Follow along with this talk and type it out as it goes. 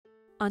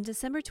On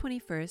December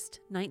 21,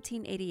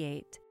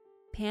 1988,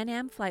 Pan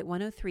Am Flight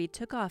 103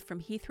 took off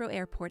from Heathrow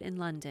Airport in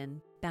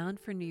London, bound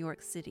for New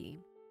York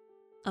City.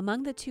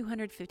 Among the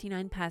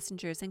 259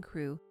 passengers and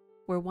crew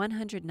were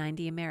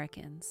 190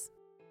 Americans.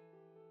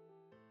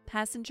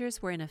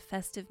 Passengers were in a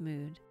festive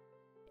mood.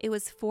 It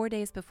was 4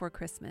 days before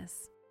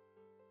Christmas.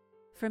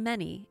 For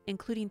many,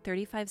 including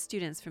 35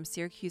 students from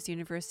Syracuse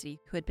University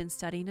who had been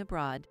studying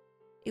abroad,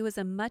 it was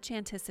a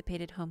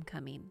much-anticipated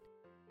homecoming,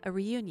 a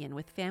reunion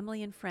with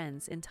family and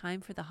friends in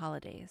time for the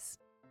holidays.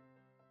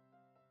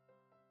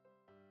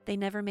 They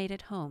never made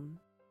it home.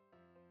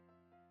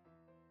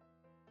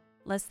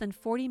 Less than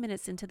 40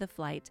 minutes into the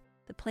flight,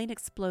 the plane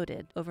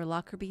exploded over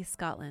Lockerbie,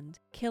 Scotland,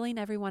 killing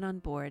everyone on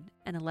board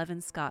and 11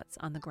 Scots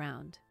on the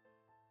ground.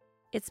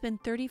 It's been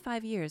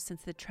 35 years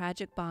since the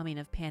tragic bombing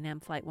of Pan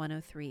Am Flight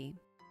 103.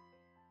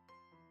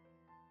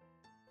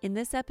 In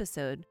this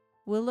episode,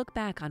 we'll look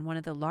back on one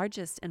of the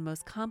largest and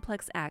most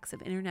complex acts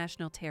of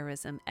international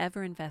terrorism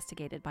ever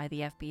investigated by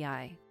the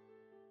FBI.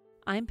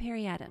 I'm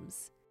Perry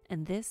Adams,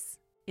 and this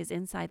is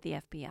Inside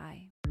the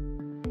FBI.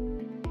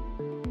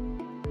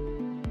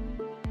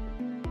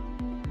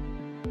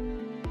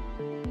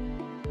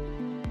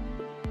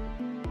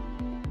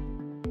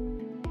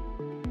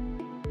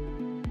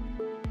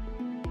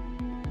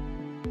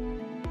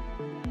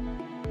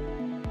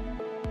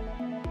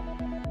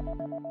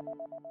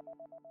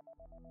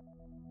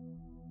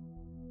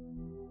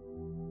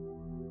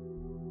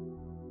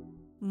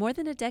 More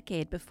than a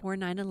decade before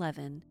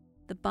 9/11,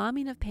 the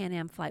bombing of Pan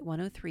Am Flight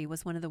 103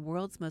 was one of the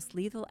world's most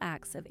lethal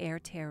acts of air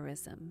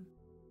terrorism.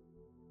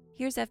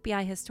 Here's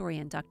FBI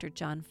historian Dr.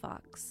 John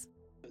Fox.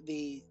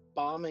 The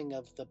bombing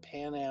of the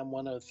Pan Am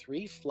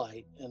 103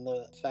 flight and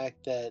the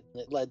fact that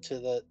it led to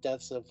the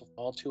deaths of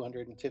all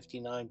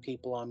 259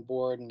 people on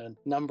board and a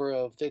number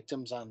of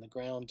victims on the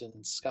ground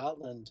in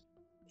Scotland,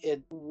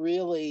 it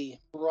really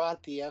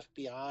brought the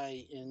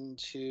FBI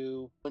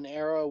into an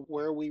era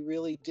where we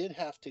really did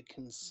have to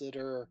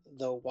consider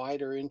the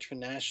wider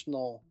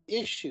international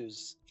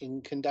issues in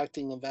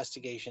conducting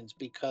investigations,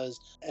 because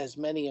as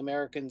many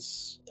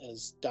Americans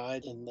as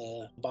died in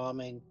the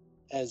bombing,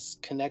 as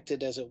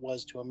connected as it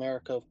was to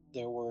America,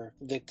 there were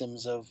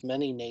victims of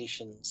many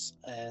nations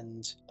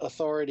and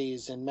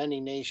authorities in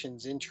many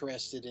nations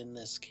interested in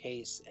this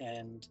case,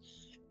 and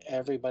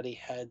everybody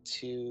had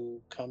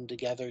to come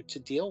together to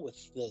deal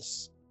with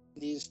this.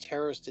 These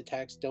terrorist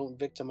attacks don't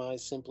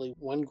victimize simply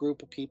one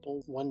group of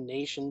people, one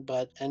nation,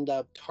 but end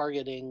up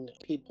targeting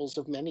peoples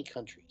of many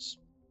countries.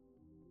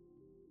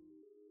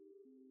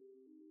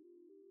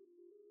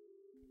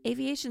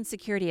 Aviation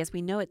security as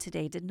we know it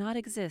today did not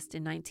exist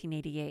in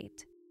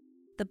 1988.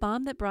 The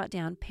bomb that brought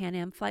down Pan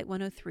Am Flight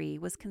 103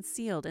 was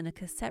concealed in a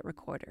cassette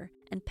recorder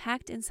and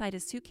packed inside a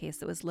suitcase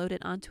that was loaded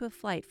onto a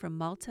flight from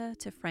Malta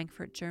to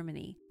Frankfurt,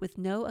 Germany, with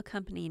no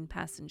accompanying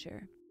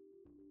passenger.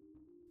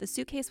 The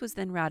suitcase was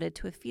then routed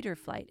to a feeder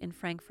flight in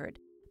Frankfurt,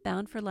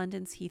 bound for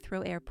London's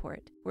Heathrow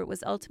Airport, where it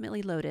was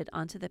ultimately loaded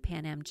onto the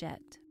Pan Am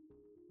jet.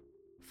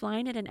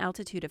 Flying at an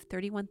altitude of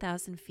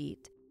 31,000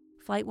 feet,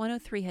 Flight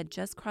 103 had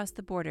just crossed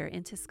the border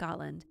into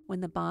Scotland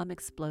when the bomb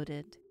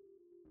exploded.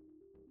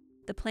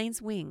 The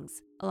plane's wings,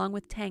 along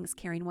with tanks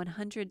carrying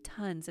 100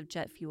 tons of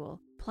jet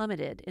fuel,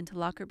 plummeted into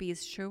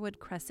Lockerbie's Sherwood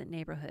Crescent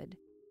neighborhood,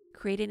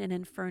 creating an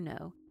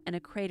inferno and a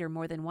crater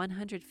more than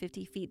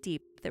 150 feet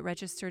deep that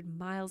registered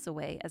miles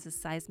away as a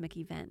seismic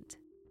event.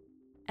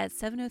 At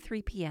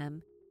 7:03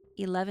 p.m.,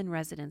 11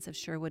 residents of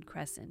Sherwood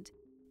Crescent,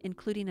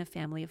 including a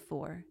family of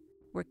 4,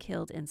 were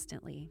killed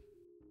instantly.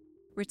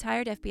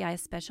 Retired FBI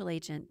Special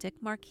Agent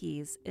Dick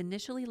Marquis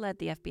initially led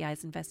the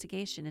FBI's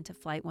investigation into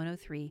Flight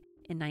 103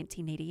 in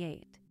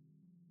 1988.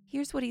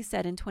 Here's what he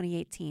said in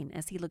 2018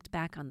 as he looked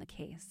back on the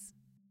case.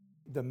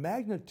 The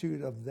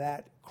magnitude of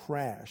that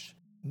crash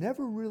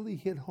never really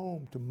hit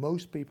home to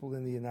most people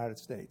in the United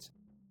States.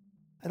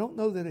 I don't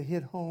know that it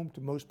hit home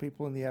to most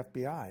people in the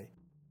FBI.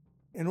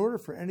 In order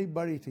for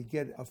anybody to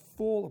get a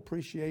full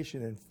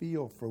appreciation and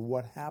feel for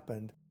what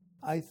happened,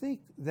 I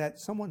think that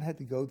someone had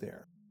to go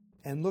there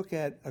and look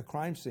at a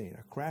crime scene,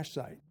 a crash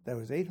site that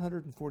was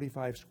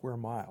 845 square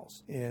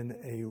miles in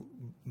a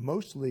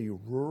mostly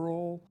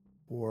rural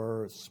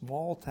or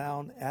small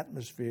town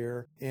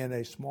atmosphere in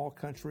a small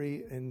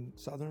country in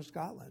southern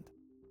Scotland.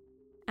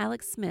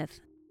 Alex Smith,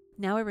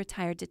 now a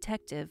retired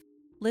detective,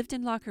 lived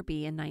in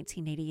Lockerbie in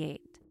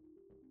 1988.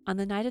 On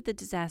the night of the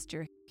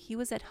disaster, he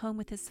was at home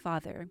with his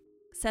father,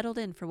 settled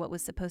in for what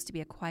was supposed to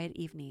be a quiet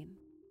evening.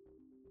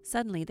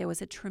 Suddenly, there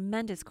was a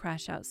tremendous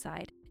crash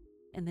outside,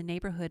 and the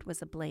neighborhood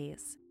was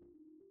ablaze.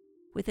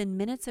 Within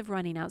minutes of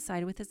running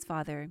outside with his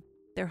father,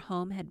 their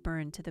home had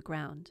burned to the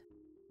ground.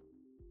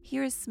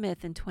 Here is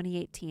Smith in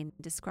 2018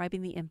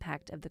 describing the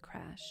impact of the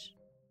crash.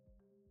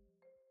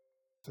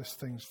 This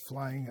thing's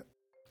flying at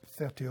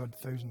 30-odd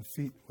thousand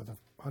feet with a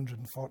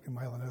 140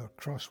 mile an hour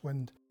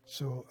crosswind.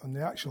 So on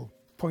the actual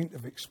point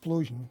of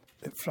explosion,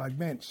 it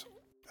fragments.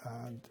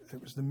 And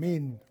it was the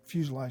main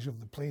fuselage of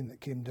the plane that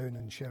came down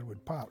in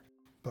Sherwood Park.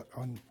 But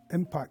on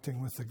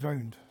impacting with the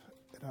ground,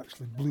 it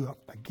actually blew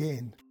up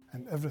again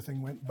and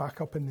everything went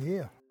back up in the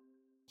air.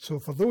 So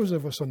for those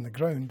of us on the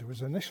ground, there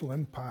was initial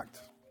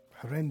impact,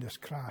 horrendous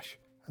crash,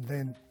 and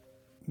then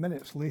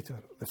minutes later,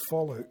 the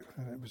fallout,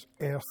 and it was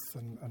earth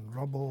and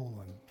rubble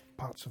and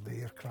parts of the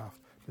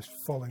aircraft just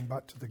falling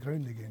back to the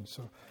ground again.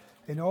 So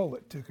in all,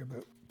 it took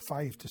about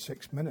 5 to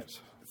 6 minutes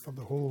for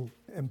the whole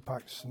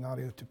impact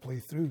scenario to play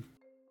through.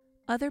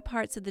 Other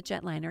parts of the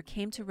jetliner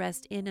came to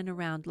rest in and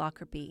around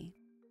Lockerbie.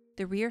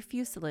 The rear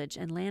fuselage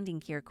and landing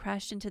gear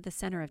crashed into the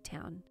center of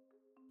town.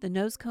 The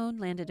nose cone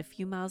landed a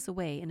few miles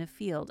away in a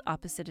field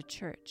opposite a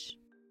church.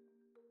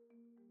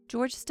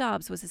 George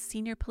Stobbs was a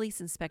senior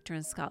police inspector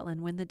in Scotland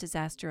when the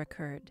disaster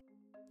occurred.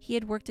 He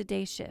had worked a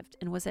day shift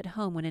and was at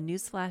home when a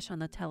news flash on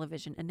the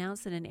television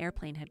announced that an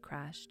airplane had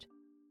crashed.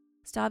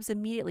 Stobbs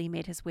immediately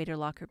made his way to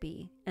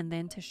Lockerbie and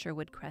then to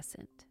Sherwood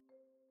Crescent.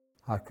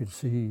 I could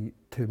see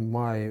to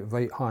my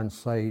right-hand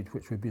side,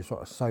 which would be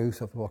sort of south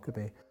of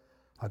Lockerbie,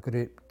 a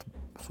great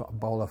sort of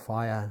ball of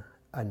fire,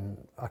 and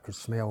I could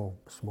smell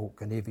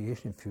smoke and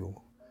aviation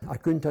fuel. I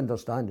couldn't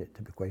understand it,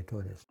 to be quite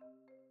honest.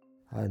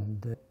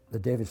 And the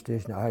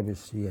devastation I was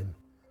seeing,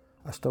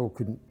 I still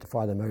couldn't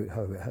fathom out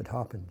how it had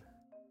happened.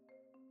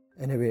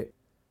 Anyway,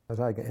 as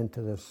I got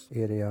into this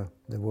area,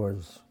 there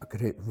was a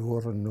great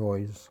roaring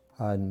noise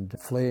and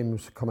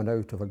flames coming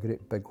out of a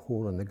great big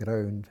hole in the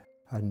ground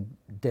and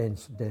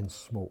dense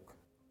smoke,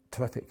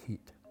 terrific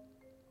heat.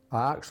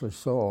 I actually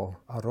saw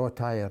a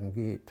wrought iron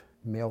gate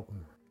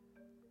melting.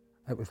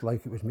 It was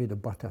like it was made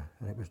of butter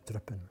and it was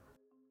dripping.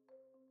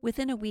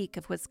 Within a week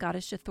of what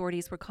Scottish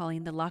authorities were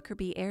calling the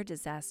Lockerbie air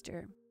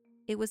disaster,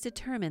 it was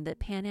determined that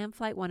Pan Am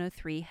Flight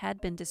 103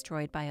 had been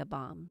destroyed by a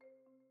bomb.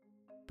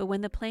 But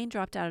when the plane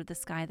dropped out of the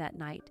sky that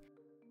night,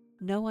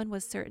 no one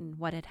was certain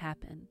what had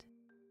happened.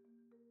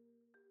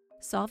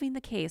 Solving the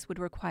case would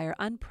require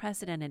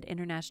unprecedented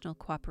international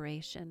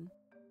cooperation.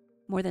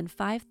 More than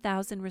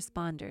 5,000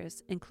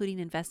 responders, including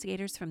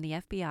investigators from the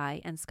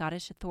FBI and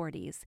Scottish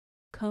authorities,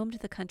 combed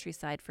the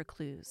countryside for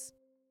clues.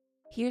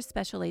 Here's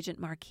Special Agent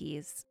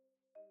Marquise.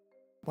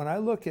 When I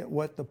look at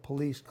what the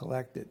police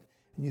collected,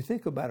 and you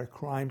think about a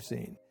crime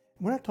scene,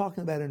 we're not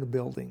talking about in a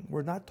building.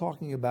 We're not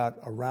talking about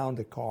around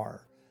a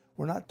car.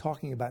 We're not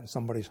talking about in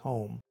somebody's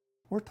home.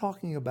 We're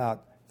talking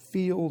about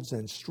fields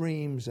and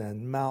streams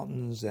and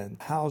mountains and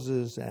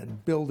houses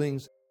and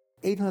buildings,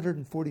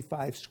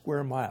 845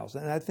 square miles.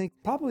 And I think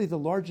probably the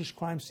largest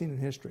crime scene in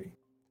history,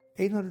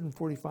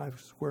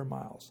 845 square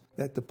miles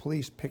that the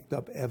police picked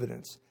up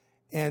evidence.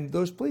 And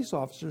those police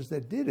officers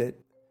that did it,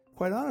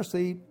 quite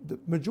honestly, the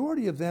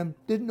majority of them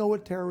didn't know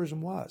what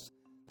terrorism was.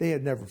 They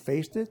had never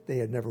faced it. They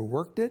had never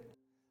worked it.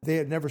 They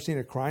had never seen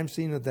a crime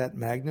scene of that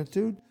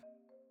magnitude.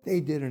 They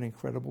did an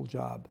incredible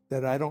job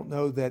that I don't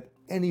know that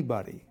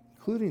anybody,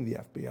 including the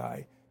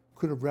FBI,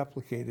 could have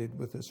replicated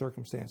with the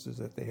circumstances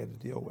that they had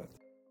to deal with.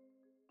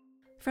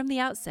 From the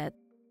outset,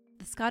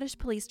 the Scottish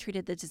police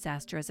treated the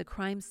disaster as a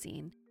crime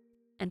scene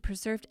and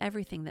preserved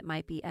everything that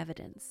might be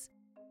evidence.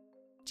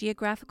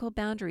 Geographical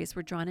boundaries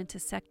were drawn into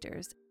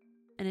sectors,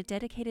 and a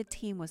dedicated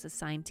team was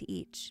assigned to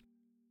each.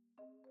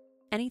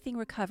 Anything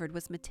recovered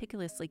was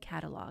meticulously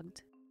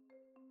cataloged.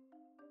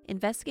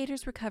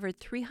 Investigators recovered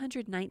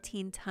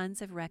 319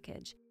 tons of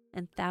wreckage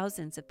and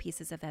thousands of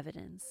pieces of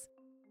evidence.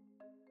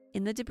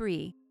 In the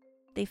debris,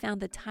 they found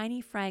the tiny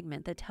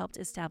fragment that helped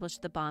establish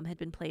the bomb had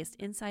been placed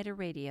inside a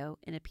radio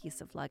in a piece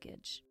of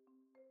luggage.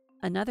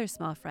 Another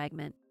small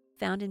fragment,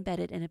 found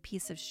embedded in a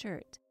piece of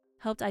shirt,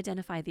 helped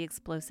identify the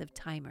explosive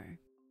timer.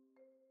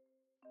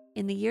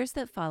 In the years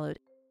that followed,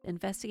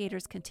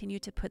 investigators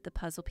continued to put the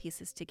puzzle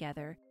pieces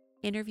together,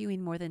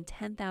 interviewing more than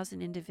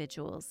 10,000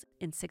 individuals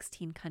in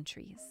 16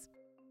 countries.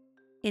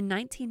 In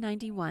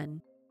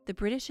 1991, the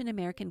British and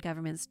American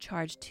governments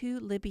charged 2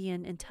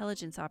 Libyan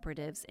intelligence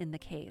operatives in the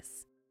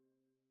case.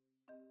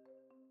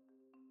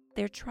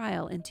 Their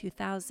trial in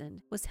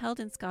 2000 was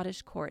held in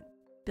Scottish court,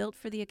 built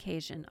for the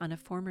occasion on a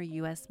former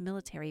U.S.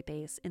 military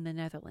base in the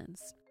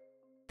Netherlands.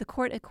 The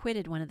court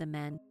acquitted one of the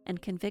men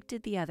and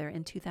convicted the other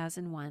in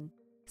 2001,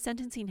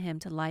 sentencing him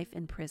to life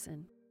in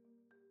prison.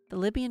 The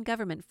Libyan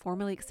government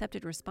formally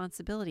accepted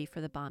responsibility for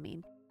the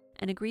bombing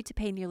and agreed to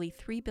pay nearly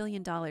 $3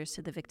 billion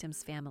to the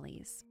victims'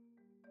 families.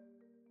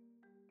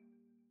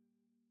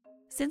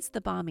 Since the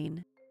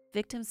bombing,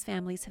 victims'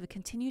 families have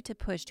continued to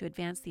push to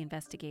advance the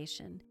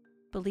investigation,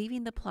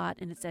 believing the plot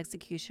and its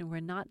execution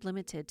were not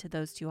limited to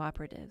those 2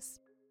 operatives.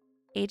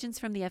 Agents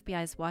from the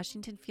FBI's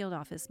Washington field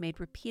office made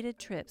repeated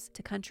trips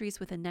to countries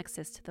with a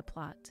nexus to the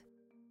plot.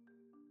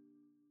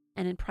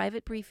 And in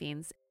private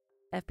briefings,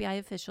 FBI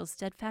officials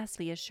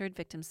steadfastly assured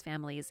victims'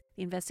 families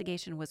the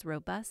investigation was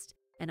robust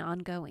and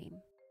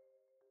ongoing.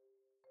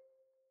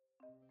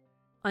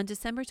 On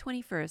December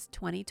 21,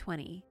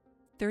 2020,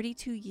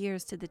 32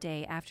 years to the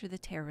day after the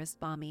terrorist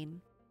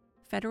bombing,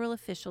 federal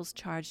officials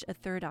charged a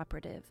 3rd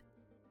operative,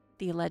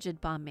 the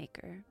alleged bomb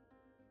maker.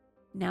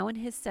 Now in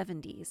his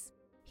 70s,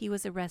 he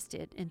was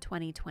arrested in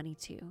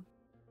 2022.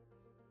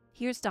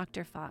 Here's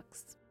Dr.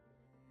 Fox.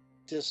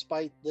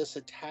 Despite this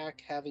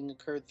attack having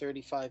occurred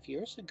 35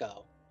 years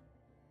ago,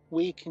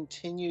 we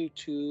continue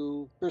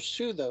to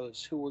pursue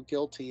those who were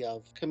guilty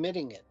of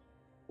committing it.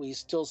 We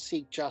still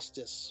seek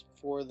justice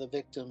for the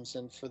victims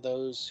and for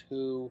those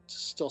who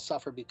still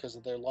suffer because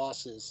of their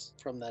losses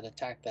from that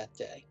attack that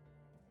day.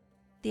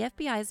 The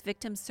FBI's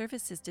Victim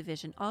Services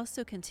Division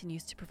also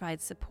continues to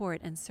provide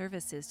support and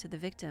services to the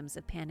victims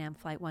of Pan Am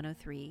Flight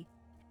 103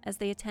 as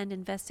they attend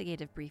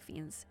investigative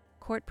briefings,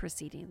 court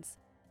proceedings,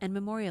 and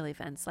memorial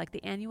events like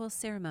the annual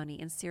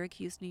ceremony in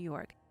Syracuse, New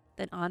York,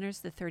 that honors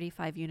the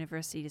 35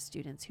 university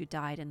students who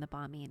died in the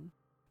bombing.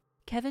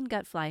 Kevin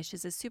Gutfleisch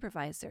is a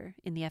supervisor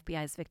in the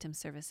FBI's Victim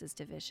Services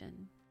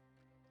Division.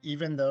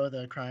 Even though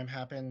the crime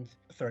happened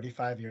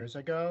 35 years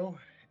ago,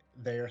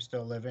 they are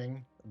still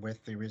living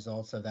with the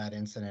results of that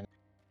incident.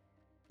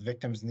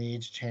 Victims'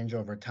 needs change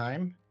over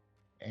time,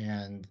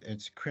 and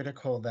it's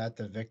critical that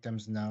the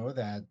victims know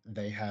that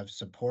they have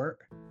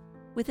support.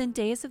 Within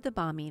days of the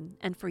bombing,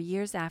 and for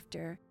years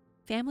after,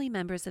 family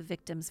members of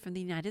victims from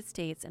the United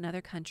States and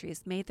other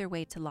countries made their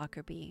way to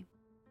Lockerbie.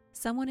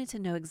 Some wanted to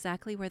know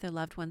exactly where their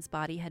loved one's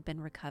body had been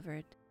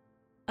recovered.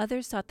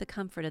 Others sought the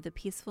comfort of the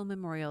peaceful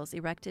memorials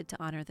erected to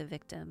honor the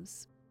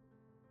victims.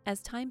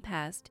 As time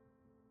passed,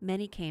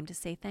 many came to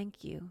say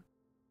thank you.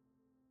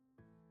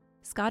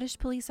 Scottish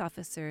police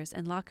officers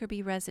and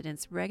Lockerbie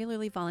residents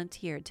regularly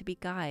volunteered to be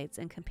guides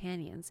and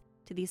companions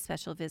to these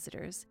special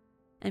visitors,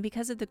 and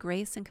because of the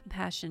grace and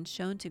compassion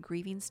shown to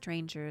grieving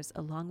strangers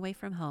a long way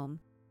from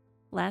home,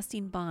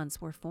 lasting bonds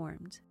were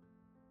formed.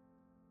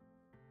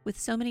 With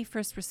so many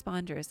first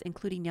responders,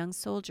 including young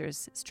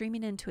soldiers,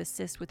 streaming in to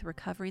assist with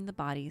recovering the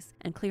bodies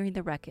and clearing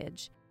the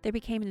wreckage, there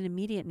became an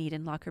immediate need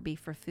in Lockerbie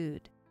for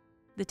food.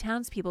 The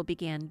townspeople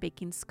began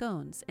baking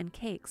scones and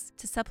cakes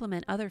to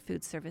supplement other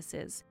food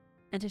services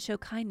and to show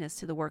kindness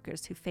to the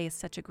workers who faced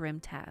such a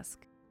grim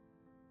task.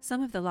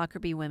 Some of the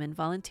Lockerbie women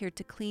volunteered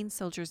to clean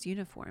soldiers'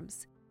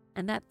 uniforms,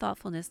 and that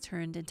thoughtfulness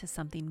turned into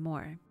something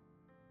more.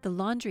 The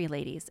laundry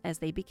ladies, as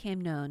they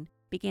became known,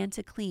 began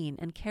to clean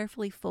and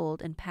carefully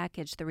fold and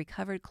package the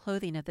recovered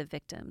clothing of the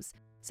victims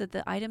so that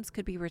the items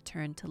could be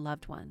returned to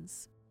loved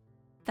ones.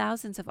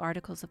 Thousands of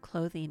articles of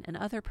clothing and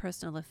other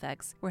personal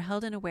effects were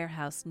held in a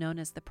warehouse known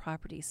as the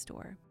property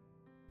store.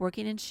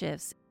 Working in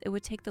shifts, it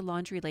would take the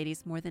laundry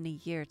ladies more than a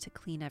year to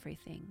clean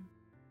everything.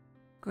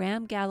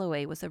 Graham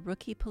Galloway was a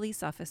rookie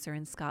police officer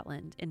in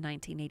Scotland in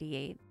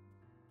 1988.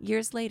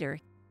 Years later,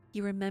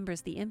 he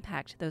remembers the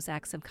impact those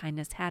acts of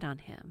kindness had on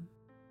him.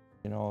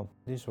 You know,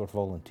 these were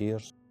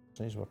volunteers.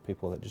 These were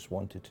people that just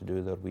wanted to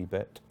do their wee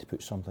bit to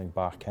put something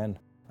back in.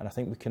 And I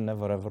think we can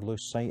never ever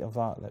lose sight of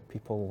that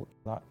people,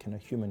 that kind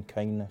of human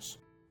kindness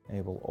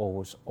will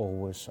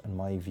always, in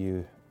my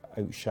view,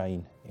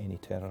 outshine any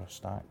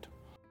terrorist act.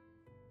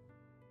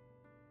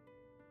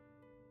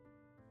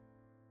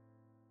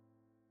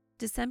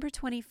 December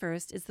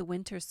 21st is the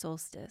winter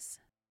solstice,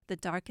 the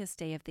darkest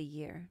day of the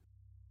year.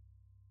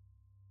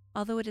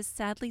 Although it is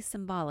sadly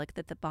symbolic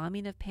that the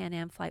bombing of Pan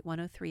Am Flight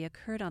 103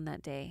 occurred on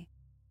that day,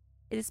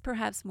 it is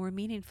perhaps more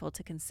meaningful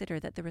to consider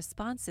that the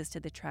responses to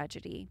the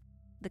tragedy,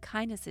 the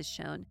kindnesses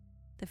shown,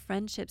 the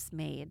friendships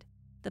made,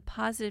 the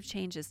positive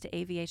changes to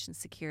aviation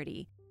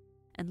security,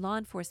 and law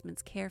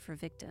enforcement's care for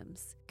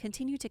victims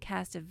continue to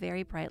cast a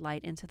very bright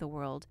light into the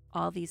world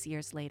all these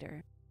years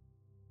later.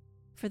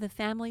 For the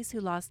families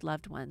who lost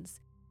loved ones,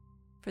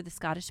 for the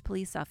Scottish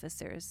police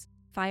officers,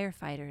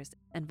 firefighters,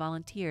 and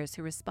volunteers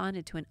who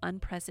responded to an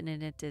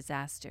unprecedented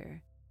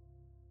disaster,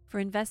 for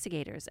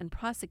investigators and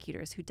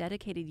prosecutors who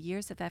dedicated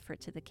years of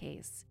effort to the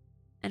case,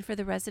 and for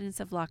the residents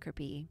of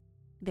Lockerbie,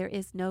 there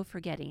is no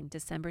forgetting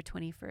December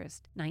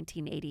 21st,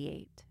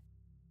 1988.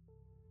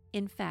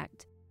 In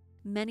fact,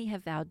 many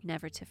have vowed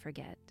never to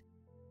forget,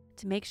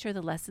 to make sure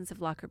the lessons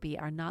of Lockerbie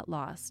are not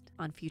lost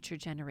on future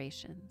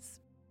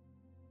generations.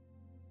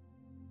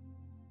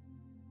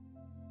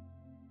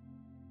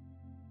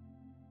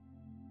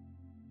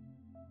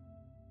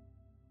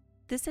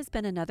 This has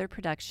been another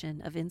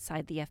production of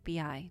Inside the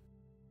FBI.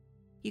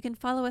 You can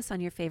follow us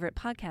on your favorite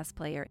podcast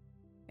player,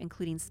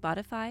 including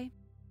Spotify,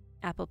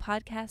 Apple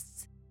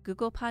Podcasts,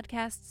 Google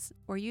Podcasts,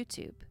 or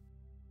YouTube.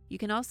 You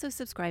can also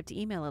subscribe to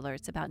email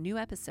alerts about new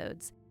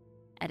episodes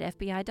at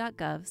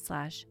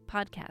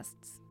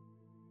fbi.gov/podcasts.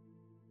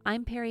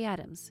 I'm Perry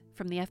Adams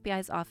from the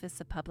FBI's Office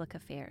of Public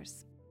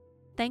Affairs.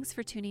 Thanks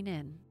for tuning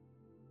in.